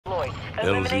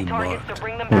Eliminate targets to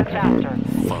bring them back faster.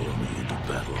 Follow me to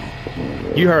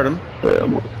battle. You heard him.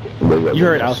 You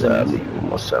heard outside.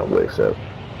 My sound wakes up.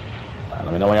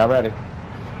 Let me know when y'all ready.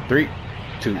 3,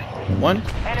 2, 1.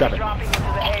 Stop it. Dropping into the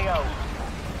AO.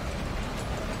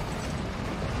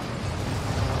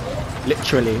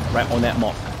 Literally right on that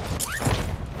mark.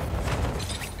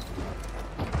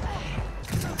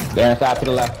 They're inside to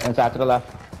the left. Inside to the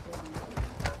left.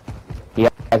 He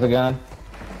has a gun.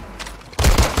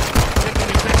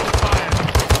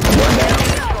 One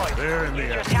down. They're in the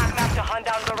air. Attack map to hunt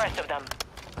down the rest of them.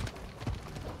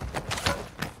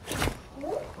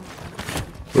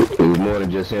 It was more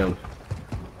than just him.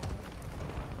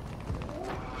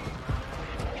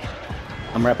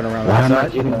 I'm wrapping around the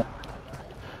outside.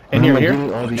 In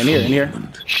here.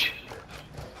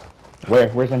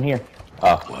 Where's in here?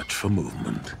 Oh. Watch for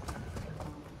movement.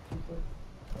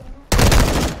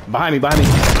 Behind me.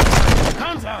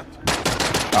 Contact!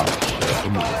 Oh.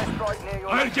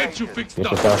 I'll get you fixed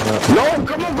up. No,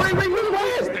 come on, bring me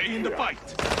Stay in the fight.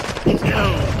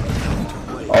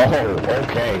 Oh,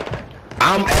 okay.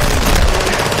 I'm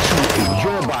at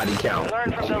your body count.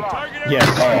 Learn from the loss. Yes.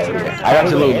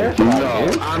 Absolutely.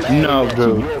 No,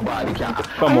 dude. Your body count.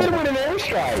 Come on. I hit him with an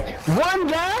airstrike. One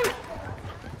guy?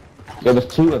 There was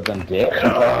 2 of them dead.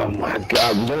 Oh my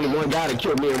God! There's only one guy that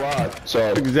killed me and Rod.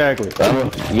 So Exactly.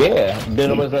 Yeah. Then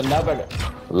there was another.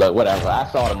 Look, whatever. I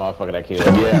saw the motherfucker that killed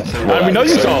him. yeah. We know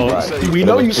you saw him. We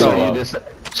know you saw him.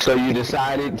 So you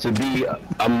decided to be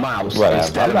a mouse Whatever.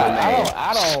 instead of a man.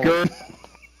 I don't.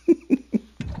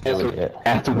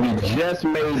 After we just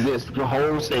made this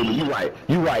whole statement,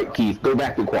 you're right, Keith. Go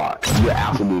back to quad. You're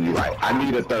absolutely right. I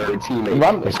need a third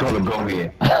teammate that's gonna go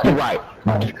in. You're right.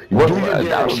 Do your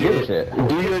Derek shit.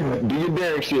 Do your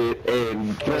Derek shit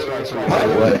and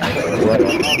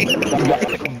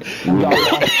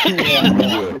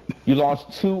You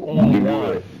lost 2 on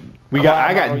 1.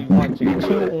 I got 2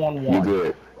 on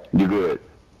 1. You're good.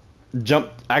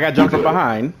 I got jumped from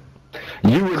behind.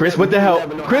 Chris went to help.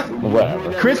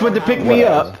 Chris went to pick me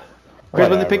up. Chris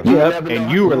went to pick you up, and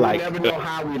you were like, You never know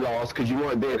how we lost because you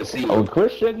weren't there to see. Oh,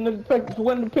 Chris shouldn't have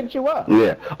went to pick you up.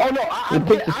 Yeah. Oh no, I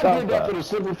did that up. for the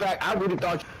simple fact I really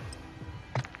thought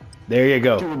there you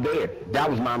go. you were there. That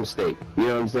was my mistake. You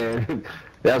know what I'm saying?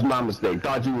 That was my mistake.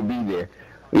 Thought you would be there.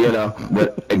 You know,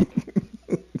 but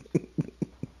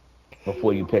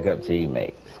Before you pick up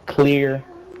teammates, clear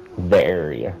the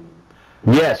area.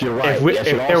 yes, you're right.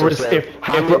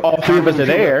 If we're all 3 of us are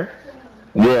there,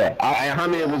 Yeah. How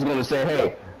many of us gonna say,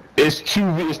 hey, it's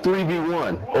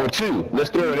 3v1 or 2? Let's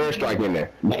throw an airstrike in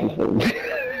there.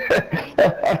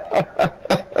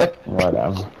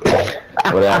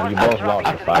 Whatever. You both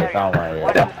lost the fight. Don't worry.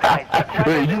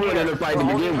 Well, you weren't in the fight to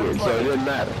begin with, so it doesn't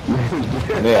matter.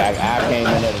 Yeah, I came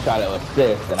in there to try to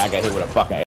assist, and I got hit with a fucking